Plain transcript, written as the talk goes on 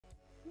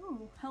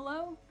Ooh,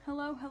 hello,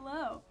 hello,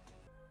 hello.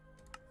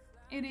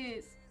 It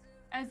is,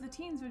 as the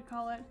teens would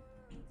call it,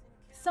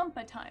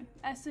 SMP time.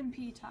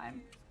 SMP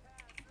time.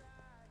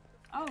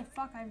 Oh,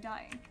 fuck, I'm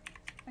dying.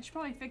 I should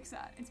probably fix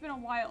that. It's been a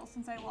while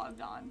since I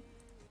logged on.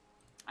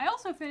 I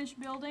also finished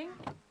building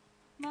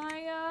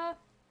my,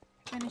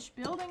 my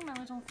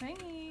little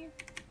thingy.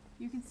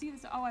 You can see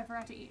this. Oh, I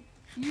forgot to eat.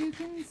 You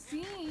can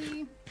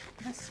see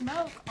the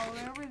smoke all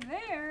the way over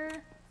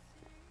there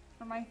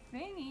for my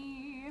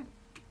thingy.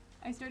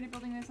 I started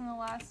building this in the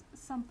last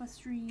Sumpa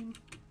stream,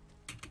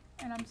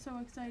 and I'm so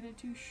excited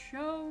to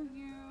show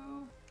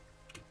you.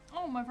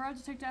 Oh, I forgot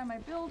to take down my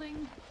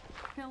building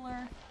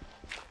pillar.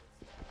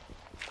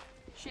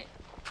 Shit.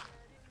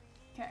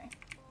 Okay.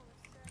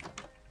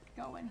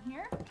 Go in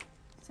here.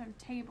 Some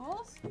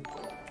tables.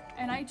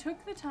 And I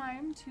took the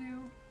time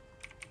to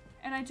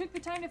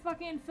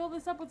fucking fill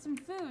this up with some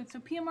food so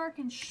PMR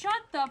can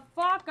shut the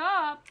fuck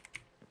up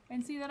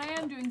and see that I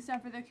am doing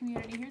stuff for the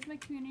community. Here's my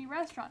community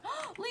restaurant.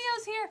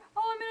 Leo's here!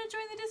 Oh, I'm gonna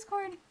join the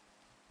Discord.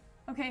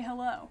 Okay,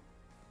 hello.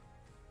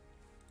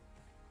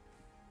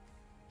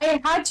 I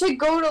had to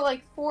go to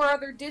like 4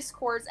 other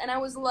Discords and I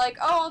was like,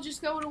 oh, I'll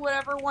just go to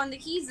whatever one that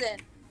he's in.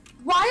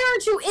 Why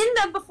aren't you in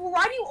them before?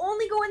 Why do you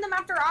only go in them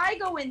after I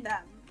go in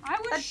them? I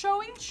was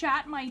showing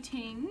chat my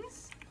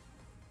tings.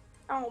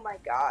 Oh my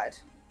god.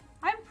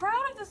 I'm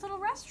proud of this little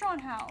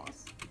restaurant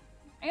house.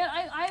 And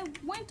I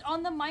went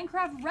on the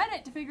Minecraft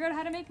Reddit to figure out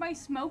how to make my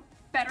smoke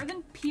better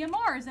than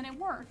PMR's, and it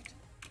worked.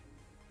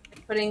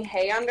 Putting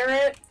hay under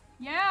it?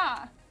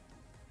 Yeah.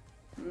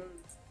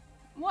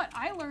 What?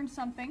 I learned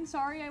something.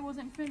 Sorry I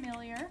wasn't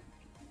familiar.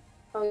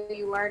 Oh,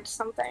 you learned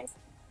something.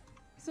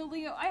 So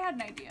Leo, I had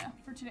an idea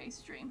for today's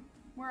stream.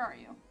 Where are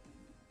you?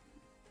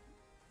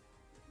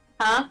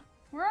 Huh?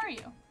 Where are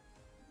you?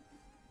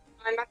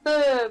 I'm at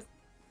the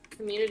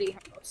community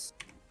house.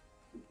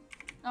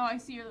 Oh, I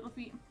see your little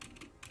feet.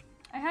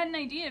 I had an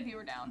idea if you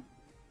were down.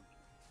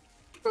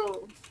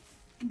 Oh.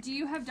 Do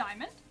you have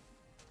diamond?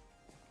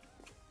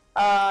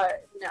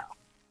 No.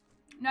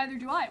 Neither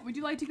do I. Would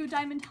you like to go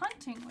diamond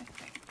hunting with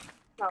me?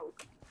 No.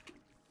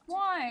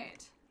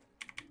 What?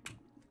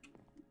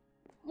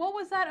 What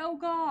was that? Oh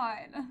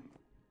god.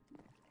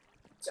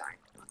 Sorry.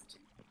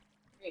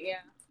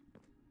 Yeah.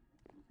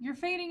 You're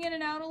fading in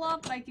and out a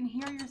lot, but I can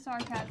hear your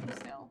sarcasm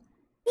still.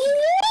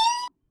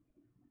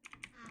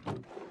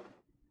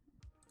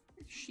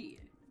 Shit.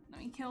 Let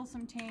me kill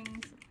some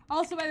tings.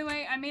 Also, by the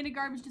way, I made a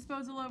garbage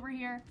disposal over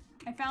here.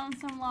 I found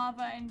some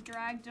lava and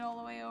dragged it all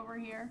the way over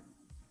here.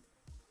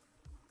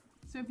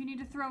 So if you need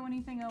to throw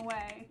anything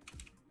away.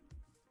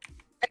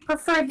 I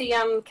prefer the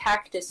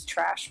cactus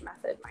trash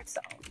method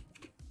myself.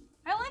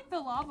 I like the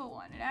lava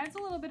one. It adds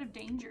a little bit of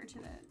danger to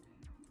it.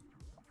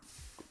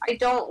 I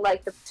don't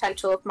like the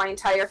potential of my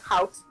entire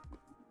house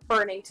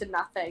burning to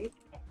nothing.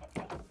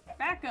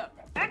 Back up.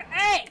 Back up.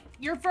 Hey!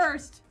 You're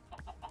first!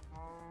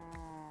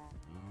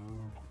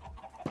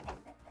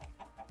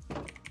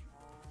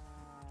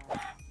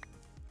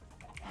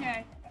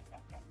 Okay.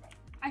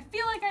 I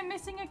feel like I'm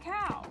missing a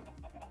cow.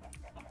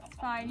 It's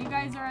fine. You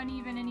guys are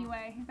uneven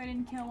anyway. If I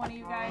didn't kill one of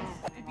you guys,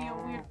 it'd be a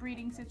weird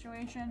breeding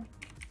situation.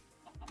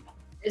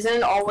 Isn't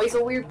it always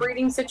a weird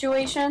breeding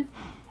situation?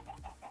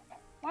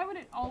 Why would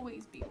it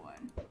always be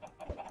one?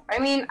 I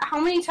mean,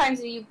 how many times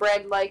have you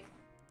bred, like,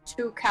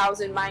 2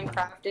 cows in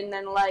Minecraft, and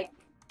then, like,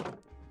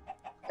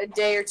 a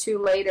day or 2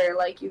 later,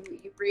 like, you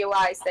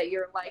realize that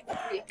you're, like,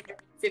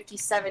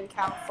 357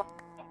 cow farm.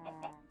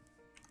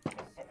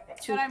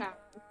 2 cows.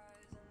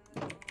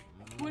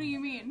 What do you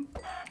mean?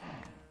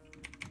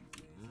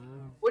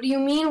 What do you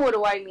mean, what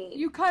do I mean?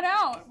 You cut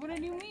out! What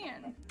did you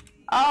mean?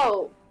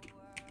 Oh.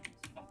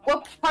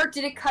 What part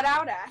did it cut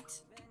out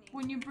at?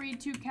 When you breed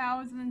 2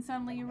 cows and then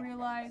suddenly you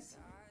realize...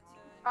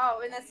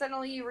 Oh, and then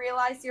suddenly you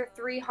realize your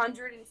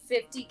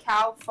 350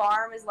 cow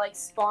farm is, like,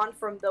 spawned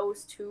from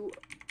those 2,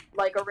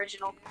 like,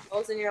 original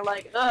cows, and you're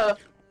like, ugh.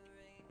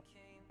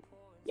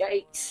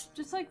 Yikes.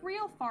 Just like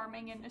real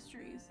farming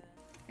industries.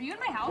 Are you in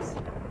my house?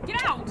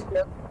 Get out!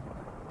 Yep.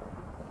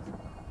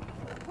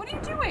 What are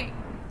you doing?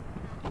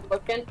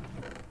 Looking.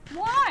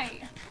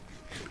 Why?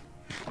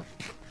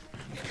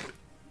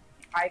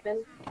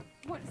 Ivan.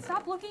 What?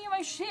 Stop looking at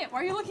my shit.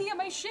 Why are you looking at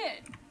my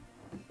shit?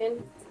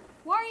 In.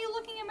 Why are you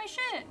looking at my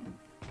shit?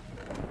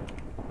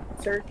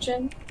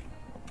 Searching.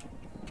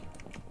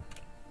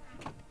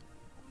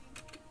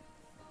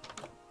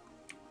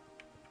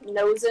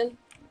 Nosing.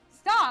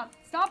 Stop!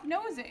 Stop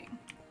nosing.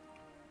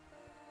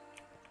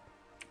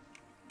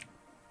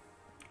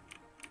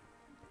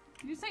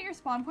 Did you set your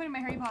spawn point in my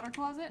Harry Potter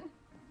closet?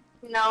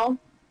 No.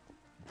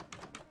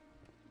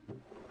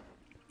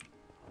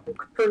 I'm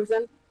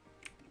cruising.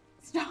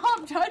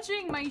 Stop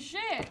touching my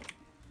shit!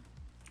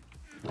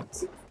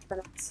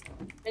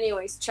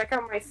 Anyways, check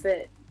out my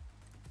fit.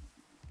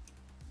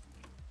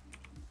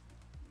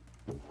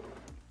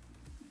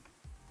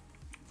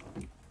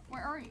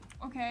 Where are you?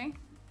 Okay.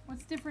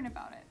 What's different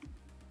about it?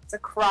 It's a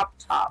crop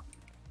top.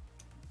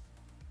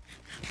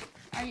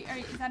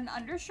 Is that an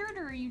undershirt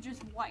or are you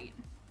just white?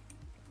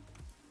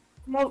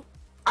 Well,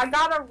 I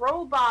got a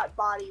robot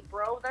body,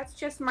 bro. That's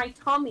just my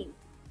tummy.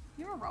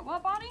 You have a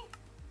robot body?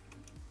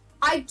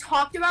 I've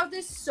talked about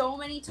this so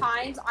many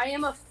times. I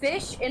am a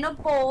fish in a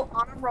bowl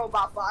on a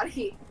robot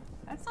body.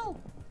 That's so...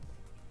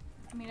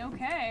 I mean,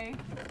 okay.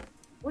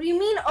 What do you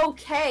mean,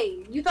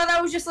 okay? You thought I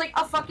was just, like,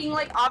 a fucking,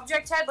 like,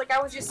 object head? Like, I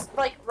was just,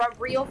 like, a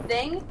real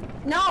thing?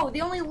 No,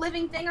 the only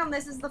living thing on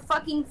this is the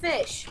fucking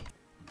fish.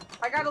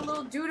 I got a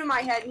little dude in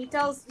my head, and he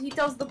tells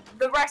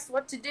the rest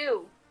what to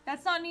do.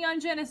 That's not Neon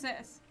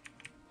Genesis.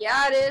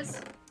 Yeah, it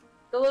is.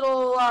 The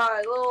little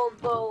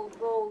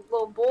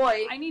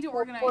boy. I need to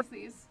organize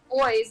these.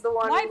 Boy is the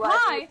one. Why who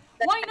Pie?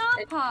 Why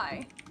not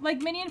Pie?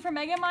 Like Minion from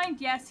Megamind?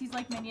 Yes, he's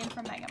like Minion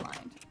from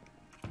Megamind.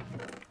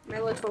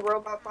 My little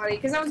robot body,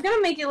 because I was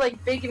gonna make it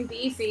like big and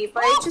beefy,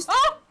 but oh, it just.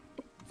 Oh!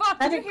 Fuck!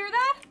 Did you hear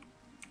that?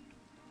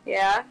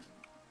 Yeah.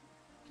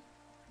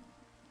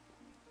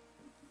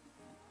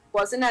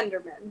 Was an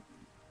Enderman.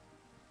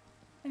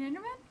 An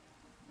Enderman?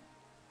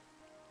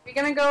 We're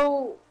gonna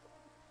go.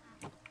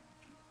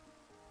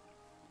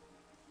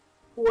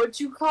 What'd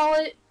you call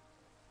it?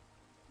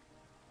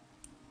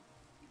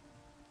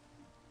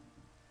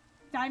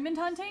 Diamond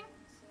hunting?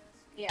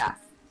 Yeah.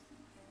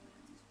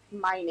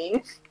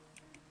 Mining.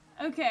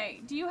 Okay,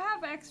 do you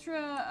have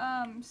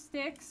extra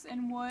sticks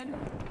and wood?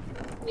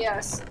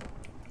 Yes.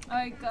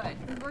 Alright,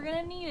 good. We're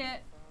gonna need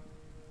it.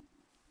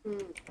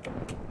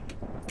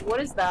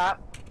 What is that?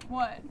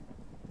 What?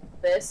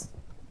 This.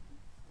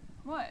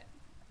 What?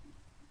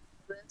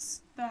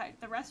 This.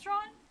 The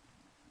restaurant?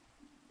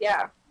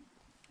 Yeah.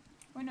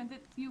 Wait, no,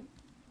 that you...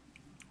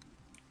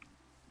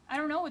 I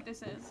don't know what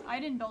this is. I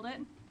didn't build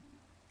it.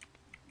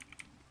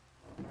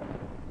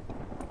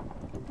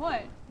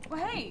 What?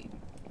 Well, hey!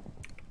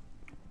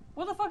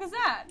 What the fuck is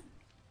that?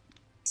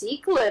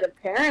 Secret,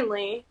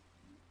 apparently.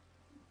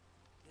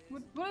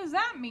 What does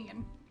that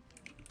mean?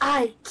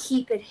 I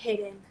keep it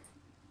hidden.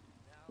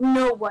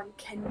 No one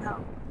can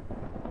know.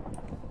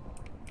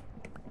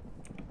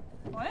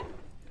 What?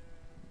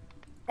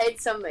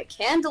 Had some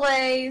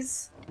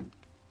candles.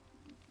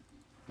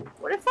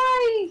 What if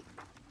I...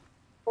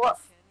 What?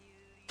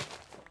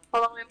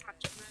 Hold on,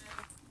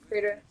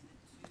 create a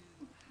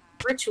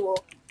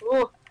ritual.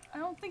 Ooh. I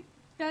don't think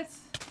that's...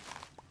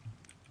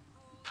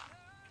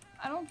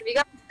 I don't... Have you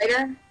got a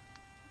lighter?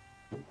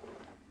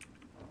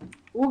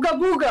 Ooga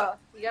booga!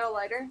 You got a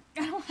lighter?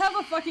 I don't have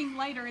a fucking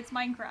lighter, it's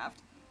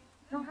Minecraft.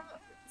 I don't have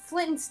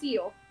flint and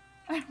steel.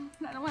 I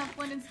don't have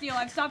flint and steel.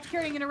 I've stopped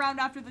carrying it around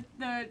after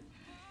the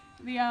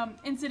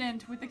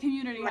incident with the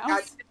community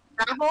house.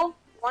 Gravel?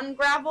 One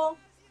gravel?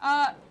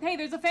 Hey,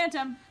 there's a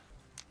phantom.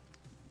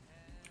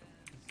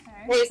 Okay.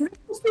 Hey, isn't there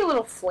supposed to be a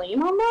little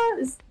flame on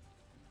that?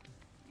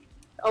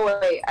 Oh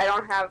wait, I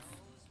don't have...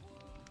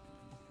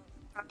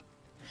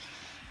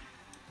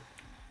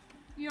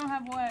 You don't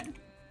have what?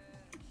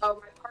 Oh,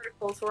 my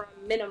particles were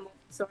on minimal,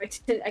 so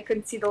I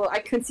couldn't see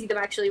them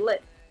actually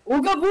lit.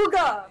 Ooga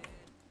booga!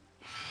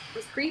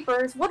 Those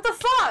creepers. What the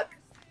fuck?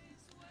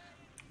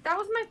 That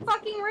was my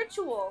fucking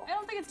ritual. I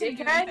don't think it's gonna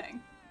do Dickhead?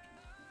 anything.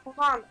 Hold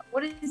on,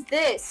 what is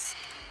this?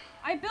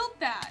 I built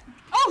that.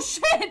 Oh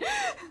shit! I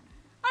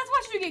was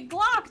watching you get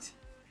glocked.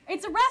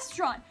 It's a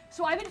restaurant,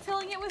 so I've been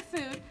filling it with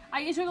food.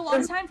 It took a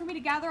long time for me to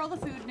gather all the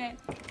food in it,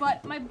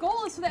 but my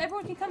goal is so that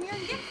everyone can come here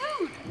and get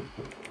food.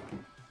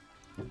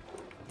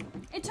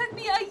 It took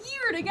me a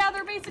year to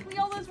gather basically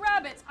all those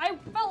rabbits. I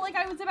felt like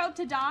I was about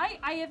to die.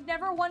 I have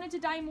never wanted to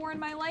die more in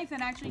my life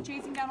than actually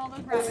chasing down all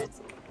those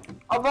rabbits.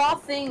 Of all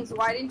things,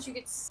 why didn't you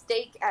get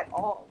steak at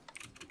all?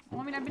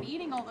 Well, I mean, I've been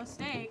eating all the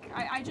steak.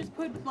 I just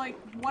put, like,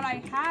 what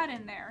I had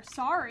in there.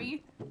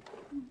 Sorry.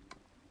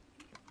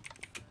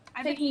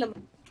 I've been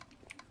eating...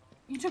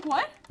 You took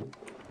what?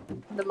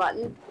 The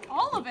mutton.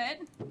 All of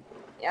it?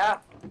 Yeah.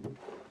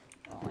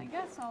 Well, I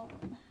guess I'll...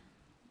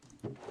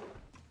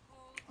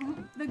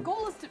 The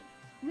goal is to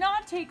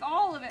not take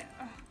all of it.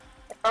 Ugh.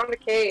 I found a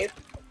cave.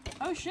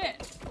 Oh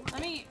shit.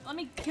 Let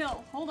me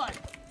kill. Hold on.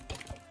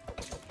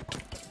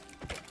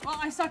 Well,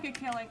 I suck at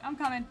killing. I'm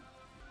coming.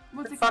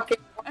 What's it called?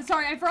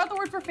 Sorry, I forgot the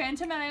word for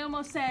phantom and I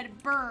almost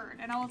said bird.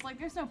 And I was like,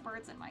 there's no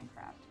birds in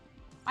Minecraft.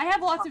 I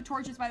have lots of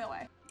torches, by the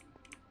way.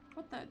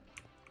 What the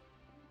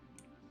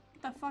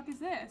fuck is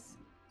this?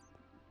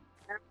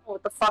 I don't know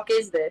what the fuck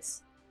is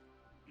this.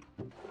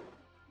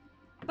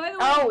 By the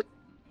way... Oh!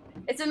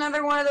 It's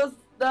another one of those,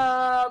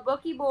 the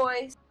bookie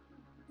boys.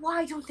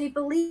 Why don't they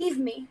believe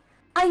me?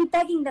 I'm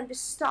begging them to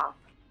stop.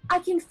 I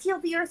can feel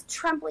the earth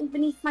trembling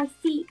beneath my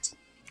feet.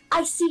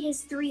 I see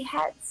his 3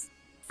 heads,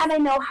 and I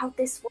know how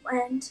this will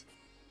end.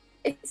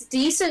 It's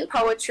decent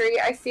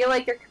poetry. I feel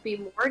like there could be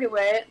more to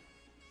it.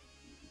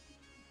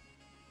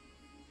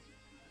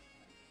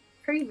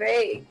 Pretty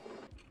vague.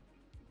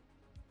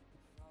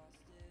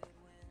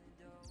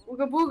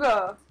 Ooga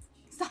booga.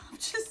 Stop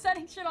just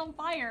setting shit on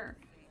fire.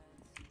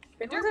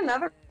 There's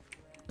another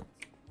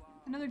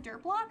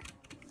dirt block?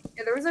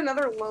 Yeah, there was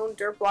another lone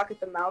dirt block at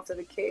the mouth of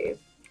the cave.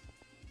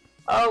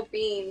 Oh,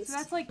 beans. So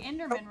that's like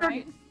Enderman,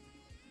 right?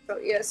 So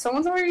yeah,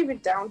 someone's already been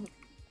down here.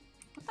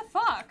 What the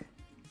fuck?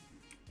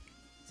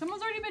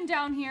 Someone's already been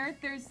down here.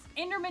 There's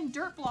Enderman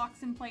dirt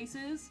blocks in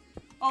places.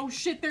 Oh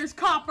shit, there's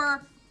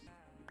copper!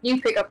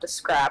 You pick up the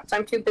scraps.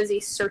 I'm too busy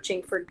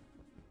searching for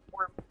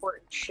more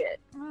important shit.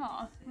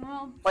 Oh,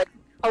 well... Like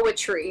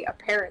poetry,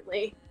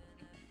 apparently.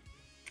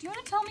 Do you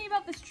want to tell me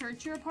about this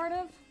church you're a part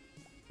of?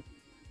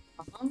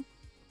 Uh-huh.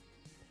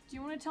 Do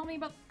you want to tell me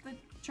about the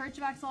Church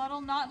of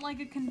Axolotl? Not like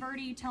a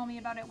converty tell me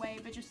about it way,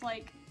 but just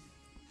like...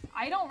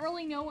 I don't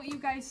really know what you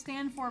guys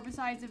stand for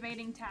besides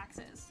evading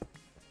taxes.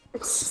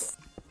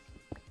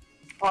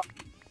 Well,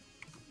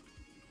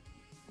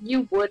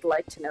 you would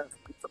like to know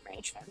the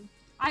information.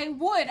 I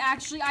would,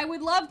 actually. I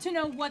would love to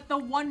know what the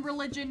one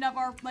religion of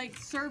our, like,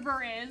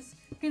 server is,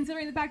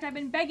 considering the fact I've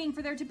been begging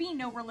for there to be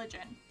no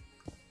religion.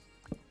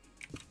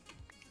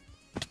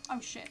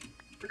 Oh, shit.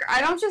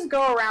 I don't just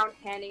go around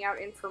handing out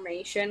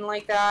information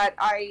like that.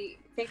 I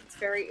think it's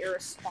very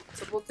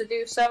irresponsible to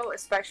do so,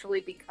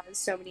 especially because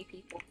so many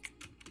people...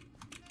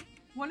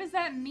 What does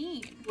that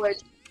mean? What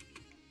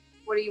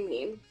do you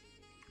mean?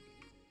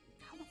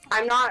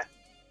 I'm not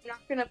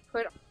gonna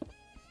put us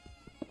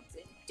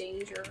in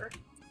danger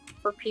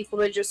for people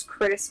to just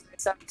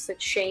criticize us and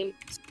shame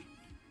us.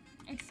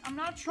 I'm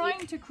not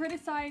trying to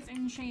criticize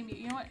and shame you.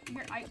 You know what?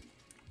 Here, I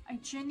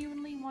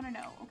genuinely want to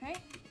know, okay?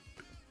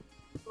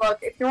 Look,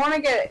 if you want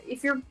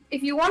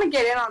to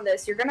get in on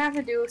this, you're gonna have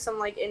to do some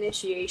like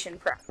initiation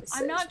practices.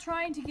 I'm not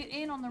trying to get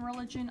in on the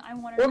religion. I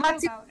want to know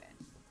about it.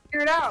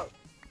 Figure it out.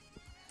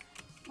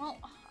 Well,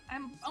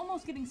 I'm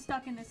almost getting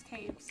stuck in this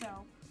cave, so...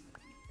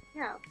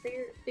 Yeah,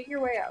 figure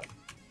your way out.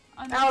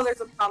 Unless... Oh,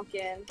 there's a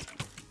pumpkin.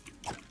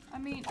 I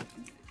mean,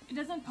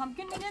 doesn't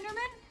pumpkin mean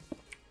Enderman?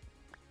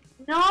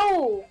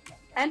 No!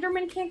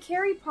 Enderman can't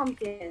carry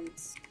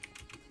pumpkins.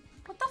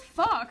 What the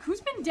fuck?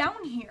 Who's been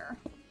down here?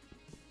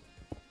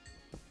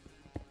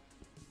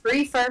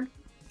 Briefer.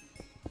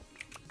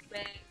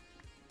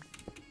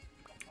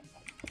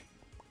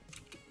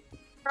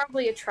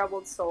 Probably a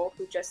troubled soul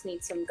who just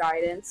needs some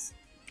guidance.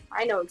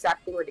 I know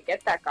exactly where to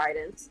get that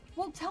guidance.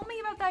 Well, tell me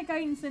about that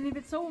guidance then if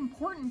it's so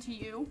important to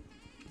you.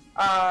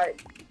 I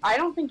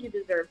don't think you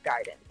deserve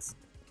guidance.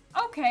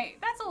 Okay,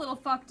 that's a little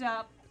fucked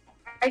up.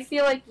 I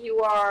feel like you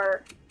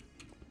are...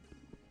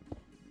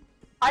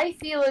 I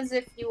feel as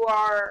if you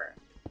are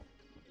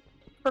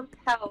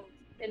propelled,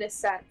 in a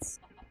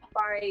sense,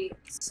 by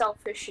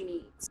selfish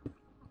needs.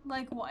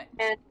 Like what?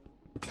 And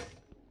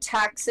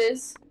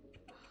taxes.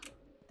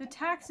 The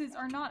taxes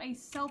are not a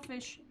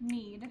selfish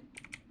need.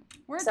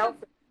 Where's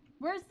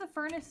the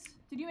furnace?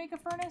 Did you make a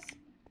furnace?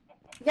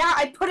 Yeah,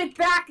 I put it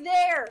back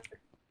there!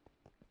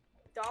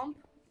 Dump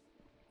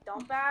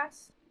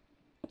ass?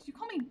 Did you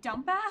call me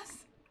dump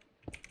ass?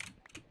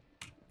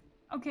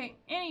 Okay,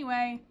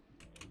 anyway.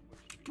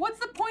 What's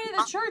the point of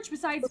the church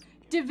besides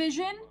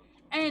division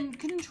and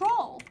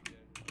control?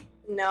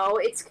 No,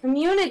 it's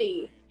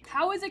community.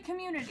 How is it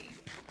community?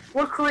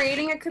 We're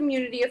creating a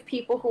community of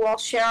people who all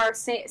share our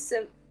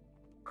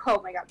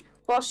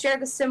who all share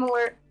the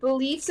similar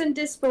beliefs and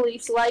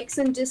disbeliefs, likes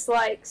and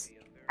dislikes,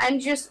 and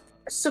just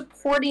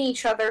supporting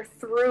each other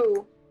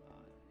through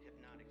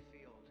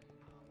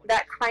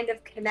that kind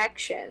of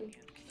connection.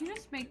 Can you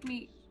just make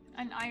me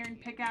an iron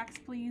pickaxe,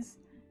 please?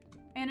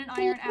 And an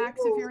iron axe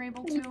if you're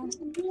able to.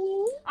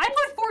 I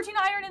put 14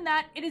 iron in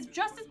that. It is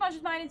just as much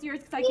as mine as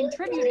yours because I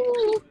contributed.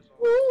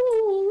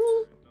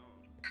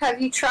 Have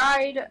you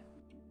tried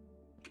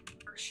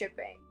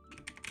shipping?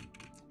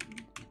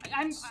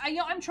 I'm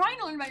trying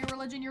to learn about your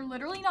religion. You're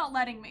literally not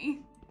letting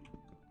me.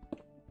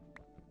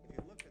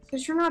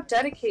 Because you're not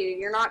dedicated.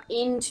 You're not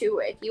into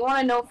it. You want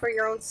to know for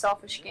your own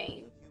selfish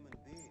gain.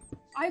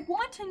 I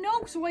want to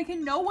know so I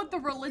can know what the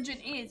religion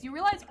is. You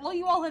realize all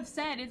you all have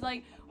said is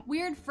like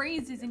weird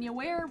phrases and you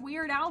wear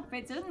weird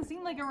outfits. It doesn't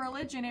seem like a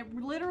religion. It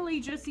literally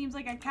just seems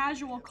like a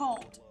casual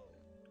cult.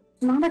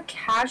 It's not a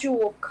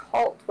casual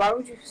cult. Why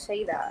would you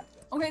say that?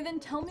 Okay, then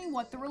tell me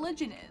what the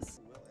religion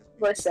is.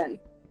 Listen.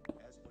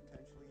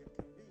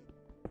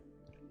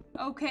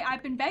 Okay,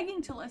 I've been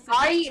begging to listen,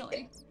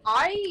 actually.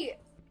 I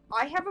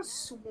have a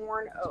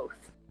sworn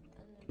oath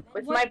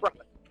with my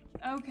brother.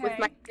 Okay. With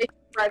my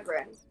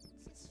brethren.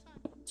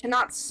 To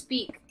not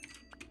speak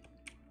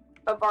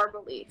of our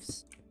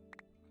beliefs.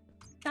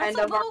 That's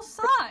a little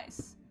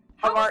sus.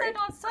 How is that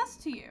not sus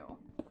to you?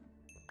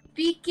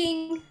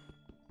 Speaking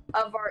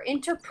of our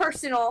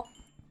interpersonal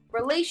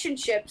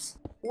relationships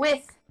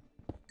with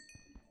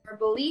our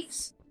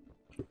beliefs,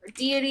 our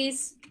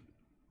deities,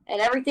 and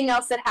everything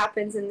else that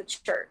happens in the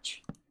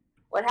church.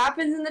 What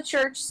happens in the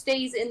church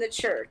stays in the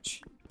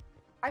church.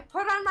 I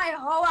put on my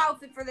hoe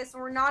outfit for this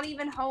and we're not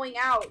even hoeing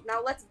out.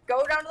 Now let's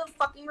go down to the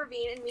fucking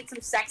ravine and meet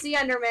some sexy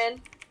Endermen.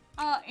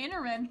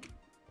 Endermen?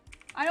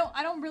 I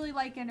don't really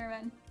like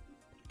Endermen.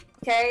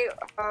 Okay,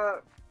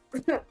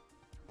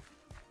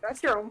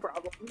 that's your own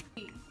problem.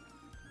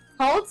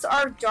 Cults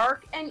are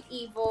dark and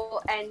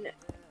evil and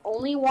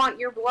only want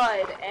your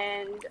blood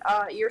and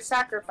your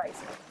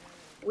sacrifices.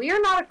 We are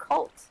not a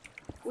cult.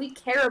 We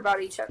care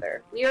about each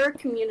other. We are a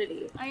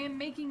community. I am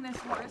making this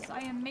worse.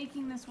 I am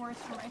making this worse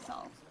for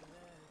myself.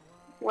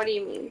 What do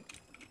you mean?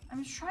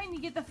 I'm just trying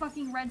to get the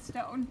fucking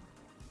redstone.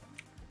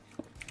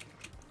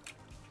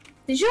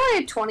 Did you know I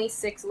had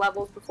 26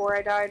 levels before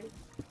I died?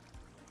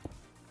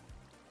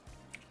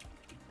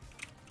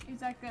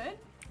 that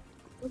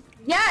good?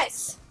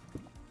 Yes!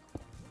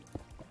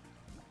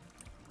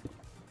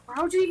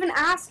 Why would you even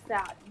ask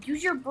that?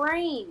 Use your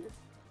brain.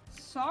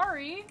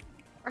 Sorry.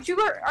 Aren't you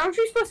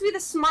supposed to be the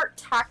smart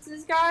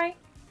taxes guy?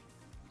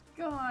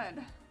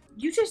 God.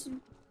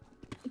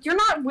 You're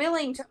not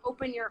willing to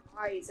open your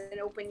eyes and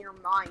open your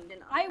mind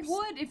and I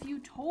would if you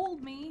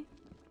told me.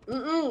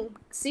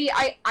 See,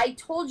 I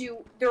told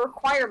you the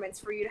requirements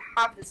for you to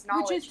have this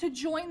knowledge. Which is to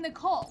join the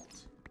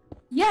cult.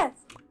 Yes.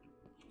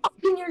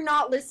 And you're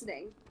not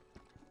listening.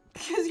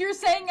 Because you're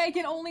saying I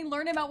can only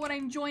learn about what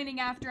I'm joining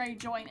after I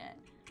join it.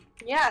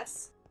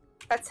 Yes.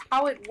 That's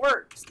how it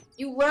works.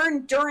 You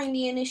learn during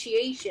the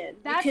initiation.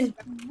 That's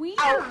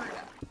weird.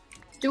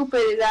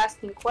 Stupid is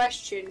asking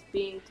questions,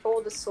 being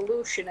told a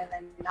solution, and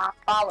then not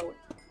following.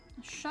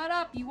 Shut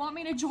up. You want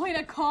me to join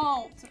a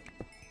cult.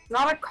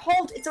 Not a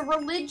cult, it's a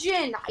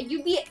religion.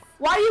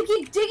 Why do you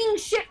keep digging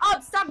shit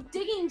up? Stop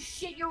digging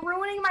shit. You're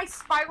ruining my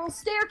spiral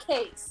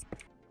staircase.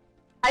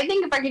 I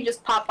think if I could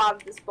just pop out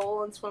of this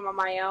bowl and swim on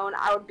my own,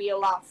 I would be a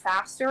lot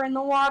faster in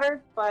the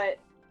water, but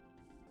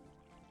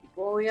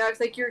people only act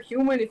like you're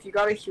human if you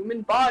got a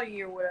human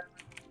body or whatever.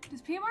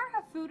 Does PMR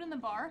have food in the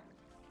bar?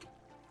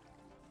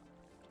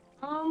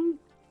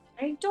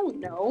 I don't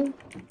know.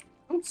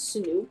 Don't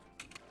snoop.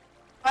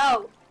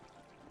 Oh.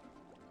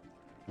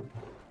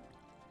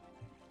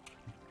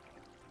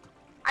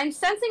 I'm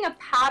sensing a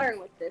pattern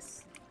with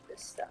this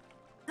stuff.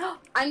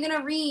 I'm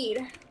gonna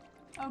read.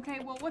 Okay,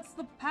 well, what's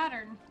the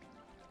pattern?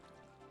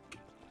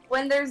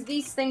 When there's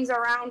these things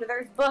around,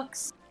 there's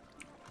books.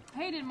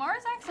 Hey, did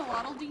Mars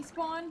Axolotl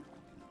despawn?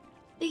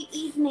 The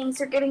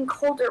evenings are getting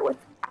colder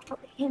without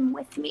him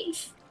with me.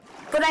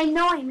 But I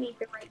know I made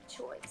the right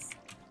choice.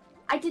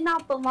 I did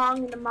not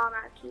belong in the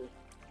monarchy,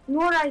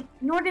 nor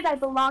did I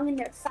belong in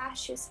their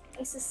fascist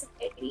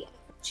society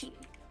energy.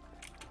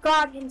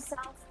 God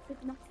himself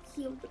could not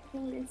heal the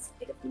pain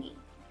inside of me,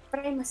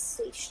 but I must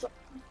stay strong.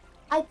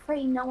 I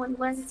pray no one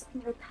learns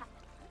from my path.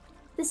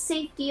 The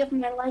safety of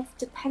my life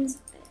depends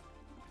on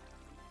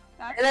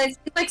it. And then it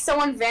seems like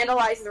someone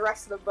vandalized the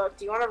rest of the book.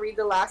 Do you want to read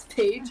the last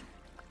page?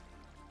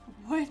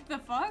 What the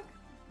fuck?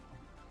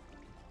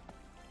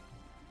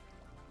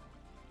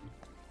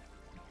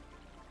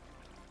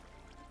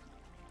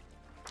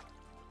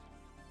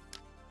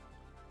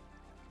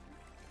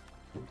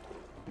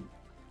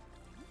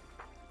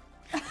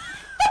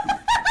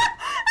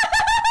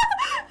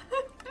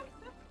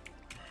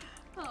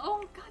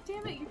 Oh, god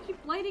damn it, you keep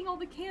lighting all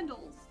the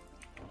candles.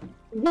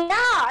 Yeah,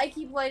 I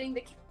keep lighting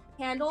the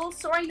candles,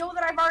 so I know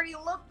that I've already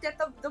looked at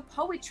the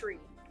poetry.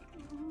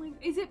 Oh my,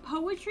 is it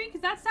poetry?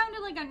 Because that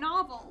sounded like a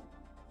novel.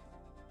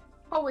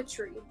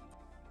 Poetry.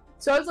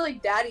 Sounds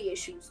like daddy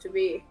issues to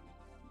me.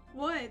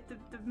 What? The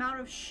amount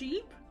of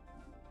sheep?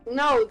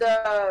 No,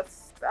 the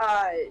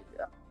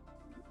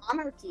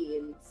monarchy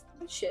and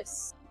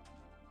fascists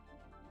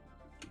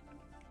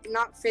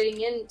not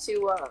fitting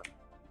into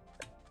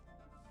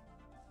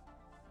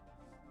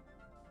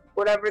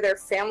whatever their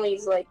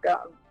families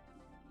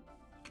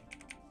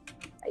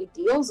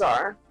ideals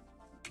are.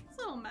 It's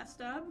a little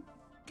messed up.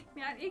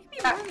 Yeah,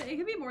 it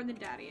could be more than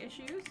daddy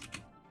issues.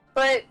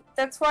 But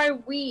that's why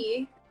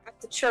we at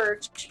the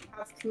church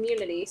have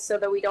community, so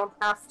that we don't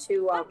have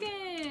to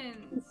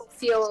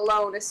feel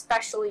alone,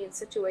 especially in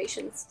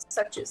situations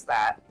such as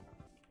that.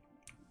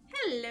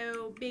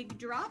 Hello, big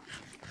drop.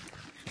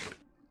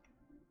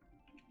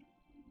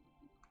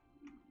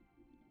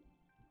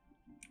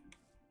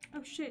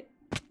 Oh shit.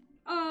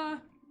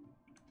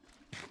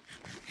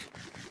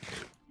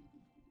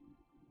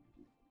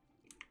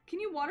 Can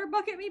you water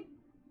bucket me?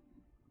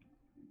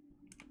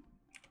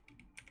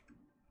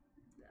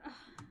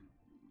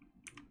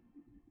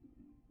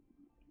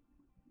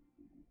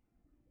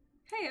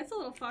 Hey, that's a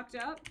little fucked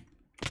up.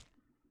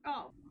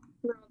 Oh.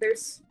 No,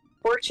 there's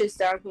torches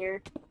down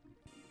here.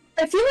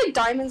 I feel like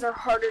diamonds are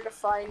harder to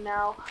find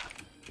now.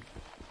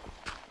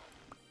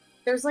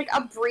 There's like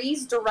a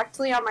breeze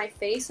directly on my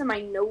face and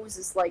my nose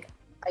is like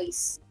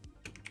ice.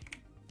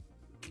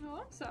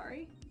 Oh, I'm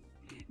sorry.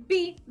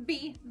 B,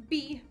 B,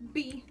 B,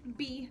 B,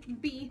 B,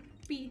 B,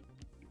 B.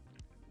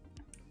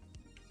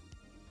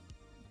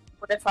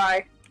 What if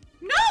I...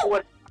 No!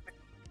 What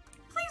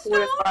Please what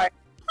don't! if I...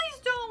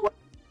 Please don't!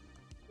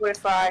 What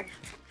if I...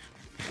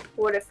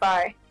 What if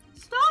I...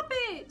 Stop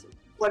it!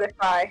 What if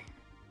I...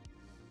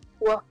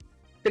 What?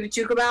 Did it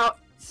juke him out?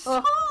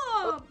 Stop!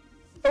 Oh,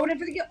 what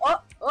if it get...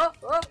 Oh!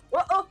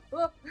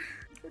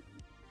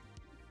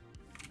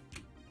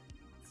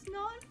 It's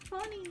not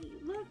funny.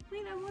 Look,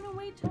 wait, I want to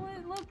wait till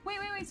it... Look, wait,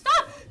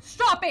 stop!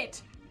 Stop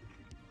it!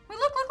 Wait,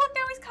 look,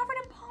 now he's covered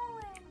in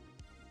pollen.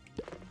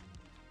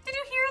 Did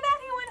you hear that?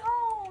 He went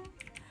home.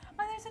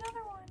 Oh, there's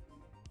another one.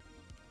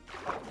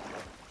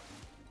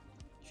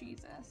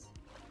 Jesus.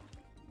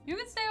 You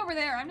can stay over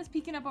there. I'm just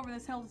peeking up over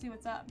this hill to see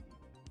what's up.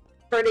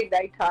 Turning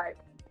nighttime.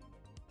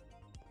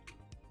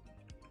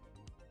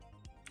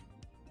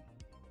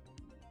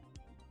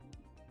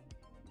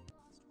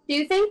 Do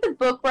you think the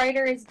book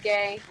writer is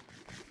gay?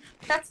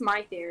 That's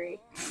my theory.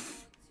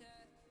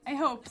 I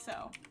hope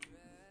so.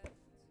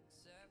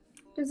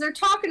 Because they're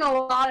talking a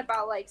lot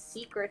about, like,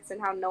 secrets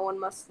and how no one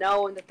must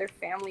know and that their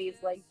family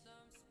is, like,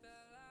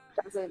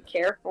 doesn't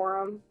care for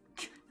them.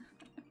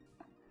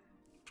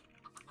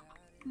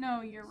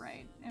 No, you're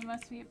right. It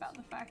must be about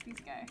the fact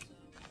he's gay.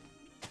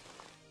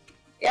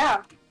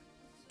 Yeah.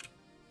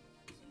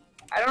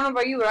 I don't know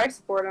about you, but I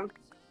support him. Oh,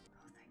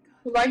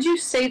 thank God. Why'd you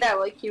say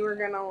that like you were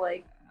gonna,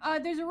 like...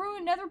 There's a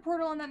ruined nether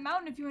portal on that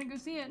mountain if you want to go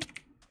see it.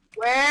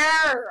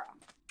 Where?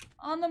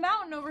 On the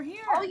mountain over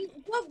here. Oh,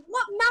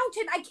 what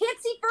mountain? I can't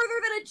see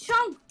further than a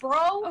chunk,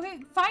 bro! Okay,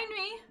 find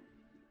me.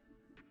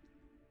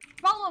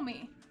 Follow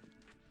me.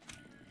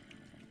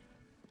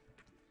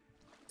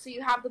 So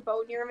you have the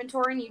boat in your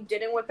inventory and you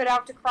didn't whip it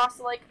out to cross,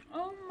 like...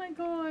 Oh my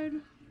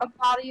God. A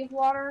body of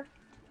water?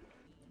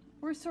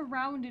 We're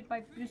surrounded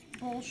by just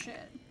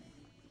bullshit.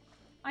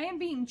 I am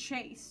being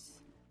chased.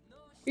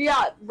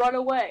 Yeah, run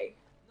away.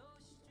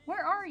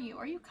 Where are you?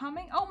 Are you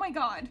coming? Oh my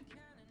God.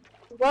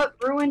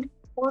 What ruined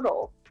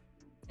portal?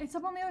 It's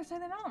up on the other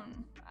side of the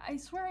mountain. I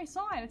swear I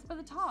saw it. It's by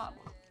the top.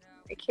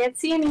 I can't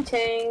see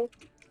anything.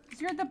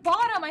 You're at the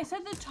bottom. I said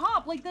the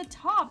top. Like the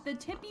top. The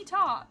tippy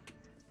top.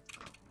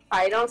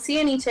 I don't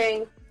see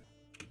anything.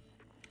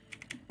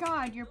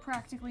 God, you're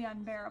practically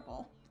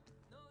unbearable.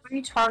 What are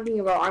you talking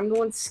about? I'm the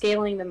one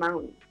scaling the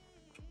mountain.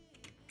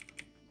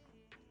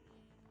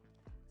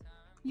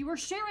 You were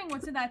sharing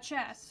what's in that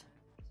chest.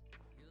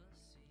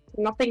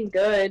 Nothing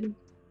good.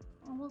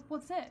 Oh,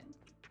 what's it?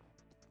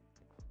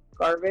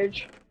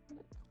 Garbage.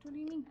 What do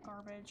you mean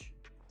garbage?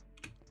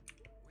 It's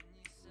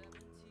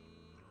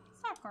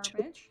not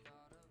garbage.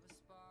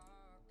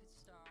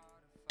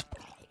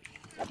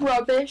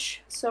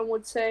 Rubbish, some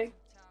would say.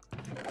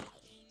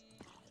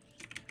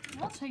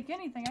 I'll take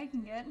anything I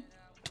can get.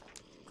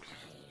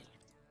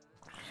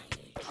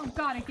 Oh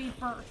God, it gave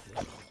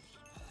birth.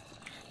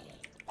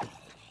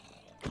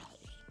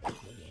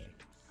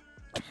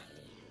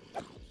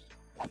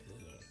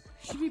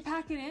 Should we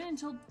pack it in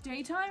until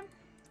daytime?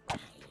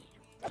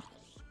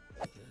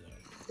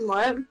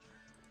 What?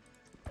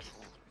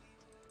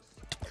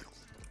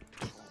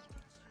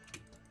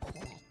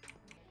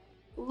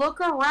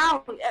 Look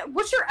around.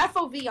 What's your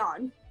FOV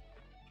on?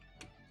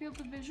 Field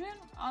of vision?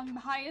 On the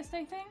highest,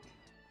 I think?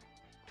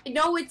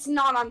 No, it's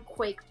not on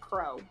Quake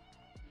Pro.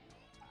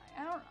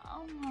 I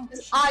don't know.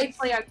 I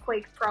play on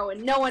Quake Pro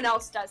and no one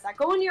else does that.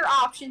 Go into your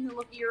options and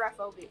look at your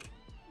FOV.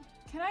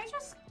 Can I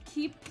just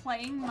keep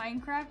playing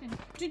Minecraft and...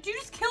 Did you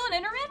just kill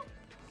an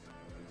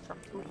Enderman?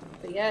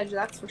 The edge,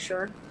 that's for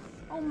sure.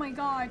 Oh my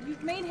God,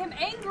 you've made him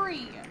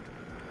angry!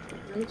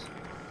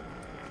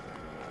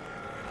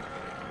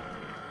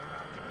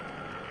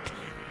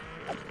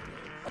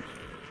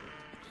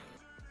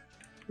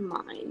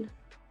 Mine.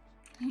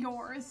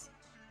 Yours.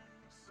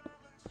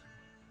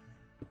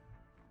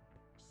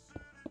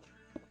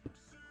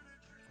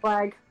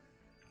 Flag.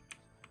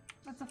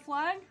 That's a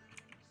flag?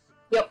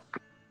 Yep.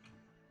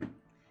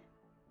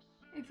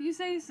 If you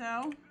say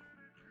so.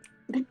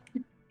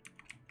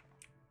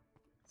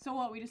 So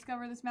what, we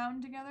discovered this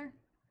mountain together?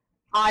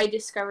 I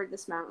discovered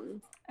this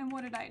mountain. And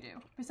what did I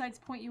do? Besides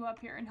point you up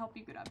here and help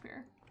you get up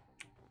here.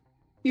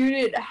 You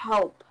need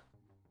help.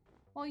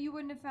 Well, you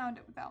wouldn't have found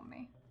it without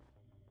me.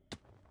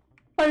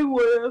 I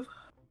would've.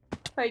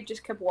 I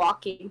just kept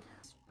walking.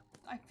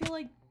 I feel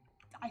like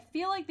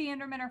the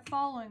Endermen are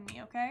following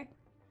me, okay?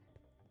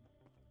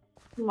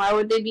 Why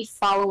would they be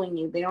following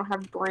you? They don't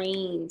have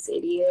brains,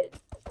 idiot.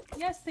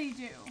 Yes, they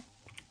do.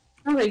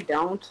 No, they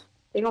don't.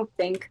 They don't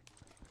think.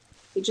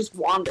 They just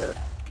wander.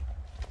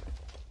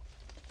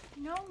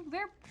 No,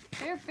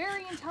 they're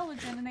very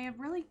intelligent and they have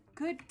really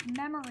good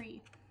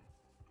memory.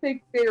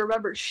 They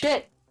remember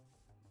shit.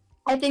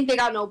 I think they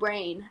got no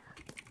brain.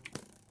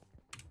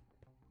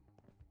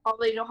 All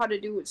they know how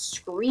to do is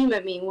scream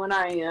at me when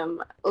I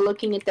am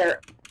looking at their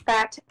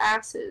fat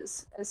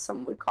asses, as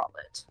some would call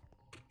it.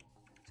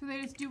 So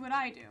they just do what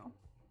I do.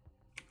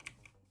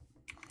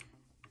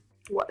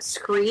 What,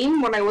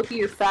 scream when I look at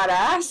your fat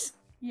ass?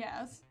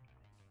 Yes.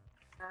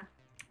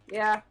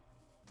 Yeah.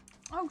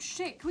 Oh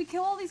shit, can we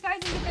kill all these guys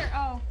and get their-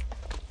 oh.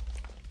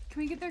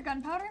 Can we get their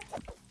gunpowder?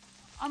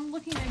 I'm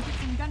looking to get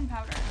some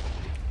gunpowder.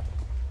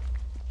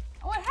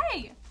 Oh,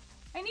 hey!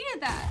 I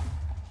needed that!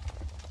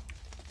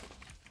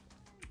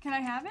 Can I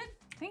have it?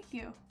 Thank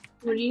you.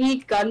 What do you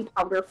need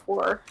gunpowder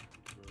for?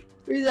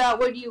 Is that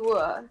when you,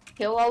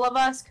 kill all of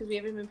us because we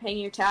haven't been paying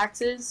your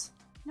taxes?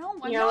 No,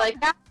 I'm and you're not. like,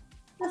 ah,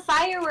 the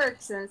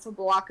fireworks, and it's a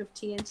block of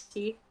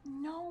TNT.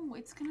 No,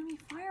 it's gonna be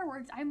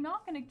fireworks. I'm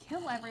not gonna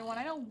kill everyone.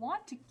 I don't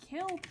want to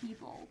kill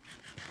people.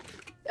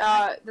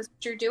 That's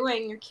what you're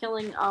doing. You're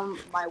killing,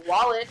 my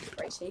wallet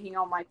by taking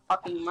all my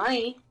fucking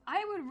money.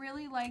 I would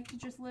really like to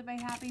just live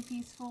a happy,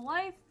 peaceful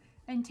life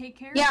and take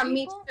care of Yeah, people.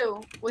 me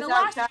too. The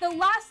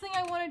last thing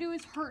I want to do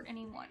is hurt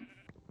anyone.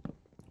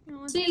 You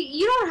know, See,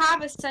 you don't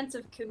have a sense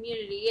of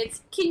community.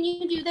 It's, can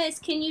you do this?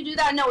 Can you do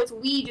that? No, it's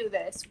we do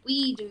this.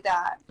 We do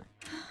that.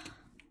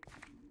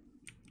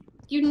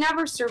 You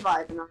never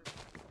survive in our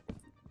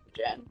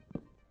religion.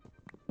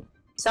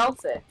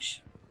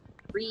 Selfish.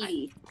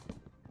 Greedy.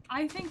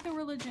 I think the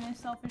religion is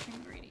selfish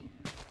and greedy.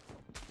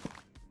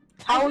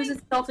 How is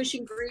it selfish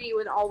and greedy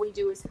when all we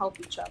do is help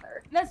each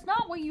other? That's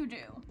not what you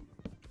do.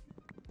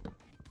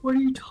 What are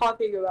you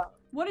talking about?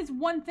 What is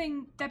one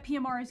thing that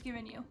PMR has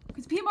given you?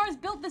 Because PMR has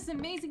built this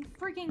amazing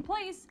freaking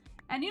place,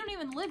 and you don't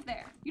even live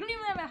there. You don't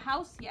even have a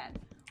house yet.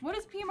 What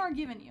has PMR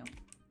given you?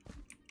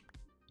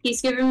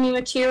 He's given me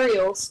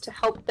materials to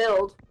help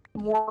build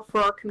more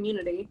for our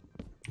community.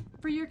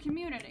 For your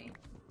community?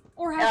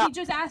 Or has he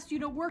just asked you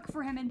to work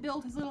for him and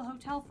build his little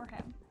hotel for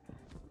him?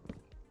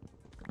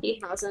 He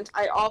hasn't.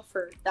 I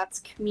offered. That's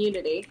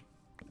community.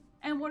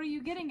 And what are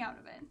you getting out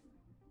of it?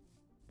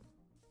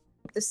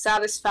 The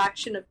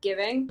satisfaction of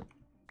giving.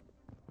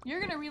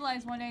 You're gonna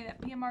realize one day that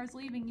PMR is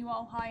leaving you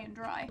all high and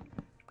dry.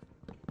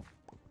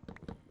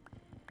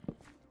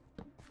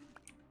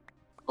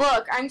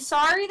 Look, I'm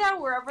sorry that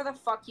wherever the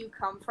fuck you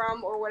come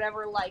from, or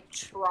whatever, like,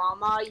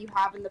 trauma you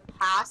have in the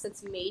past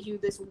that's made you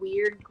this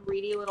weird,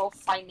 greedy little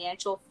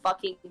financial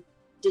fucking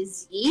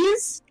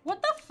disease.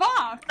 What the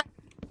fuck?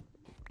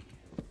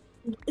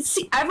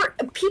 See,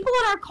 people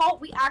in our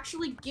cult, we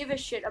actually give a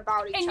shit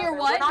about each other. In your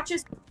what? We're not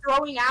just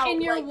throwing out,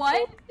 In your like,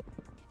 what?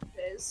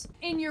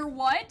 In your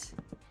what?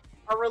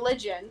 A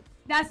religion.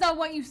 That's not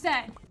what you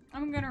said.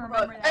 I'm gonna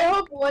remember that. I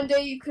hope one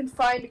day you can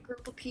find a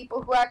group of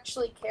people who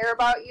actually care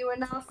about you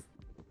enough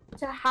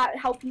to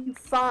help you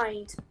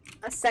find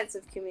a sense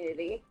of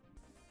community.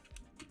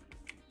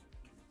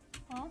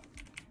 Well,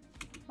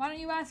 why don't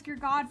you ask your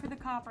god for the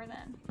copper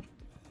then?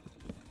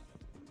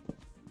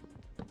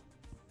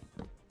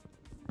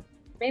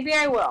 Maybe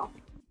I will.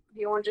 Do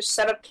you want to just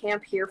set up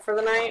camp here for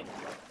the night?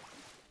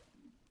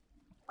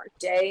 Or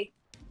day?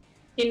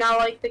 Do you not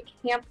like the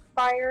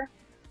campfire?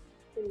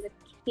 In the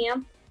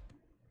camp?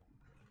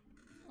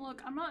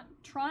 Look, I'm not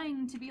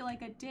trying to be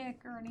like a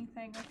dick or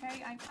anything,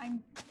 okay?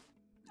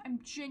 I'm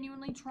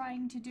genuinely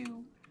trying to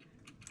do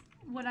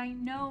what I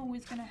know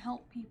is gonna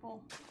help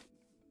people.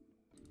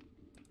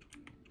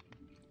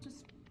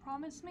 Just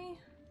promise me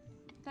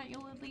that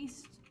you'll at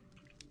least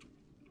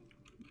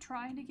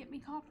try to get me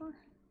copper.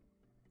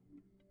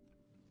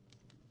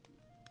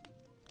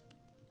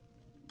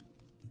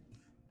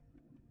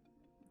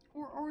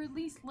 Or at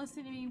least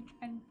listen to me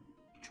and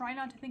try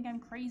not to think I'm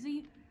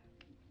crazy.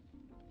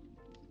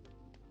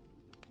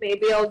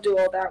 Maybe I'll do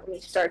all that when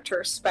we start to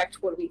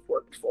respect what we've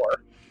worked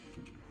for.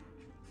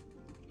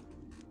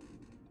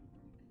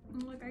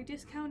 Look, I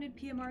discounted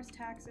PMR's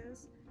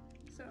taxes,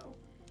 so...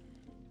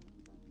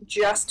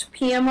 Just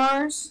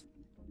PMR's?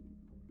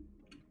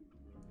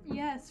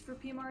 Yes, for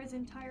PMR's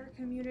entire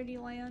community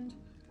land.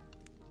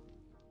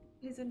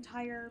 His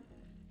entire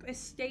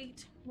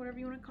estate, whatever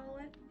you want to call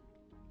it.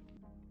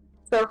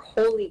 Their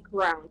holy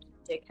ground,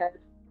 dickhead.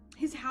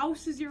 His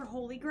house is your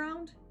holy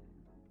ground?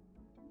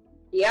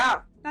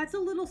 Yeah. That's a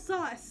little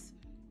sus.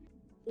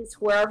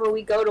 It's wherever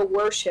we go to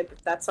worship.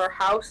 If that's our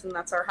house, then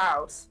that's our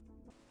house.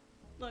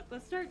 Look,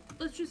 let's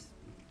just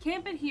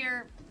camp it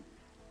here.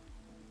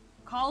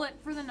 Call it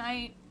for the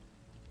night.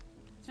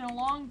 It's been a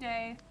long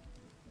day.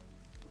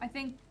 I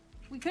think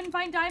we couldn't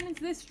find diamonds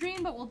this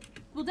stream, but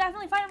we'll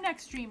definitely find them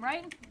next stream,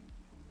 right?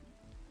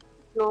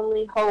 You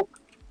only hope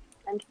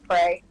and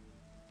pray.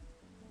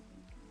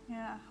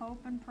 Yeah,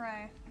 hope and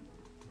pray.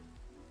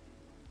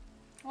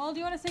 Well, do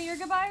you want to say your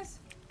goodbyes?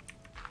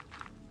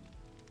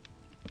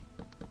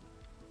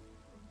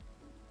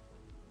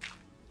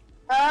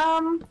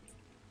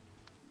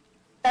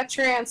 That's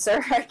your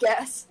answer, I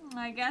guess.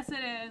 I guess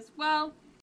it is. Well,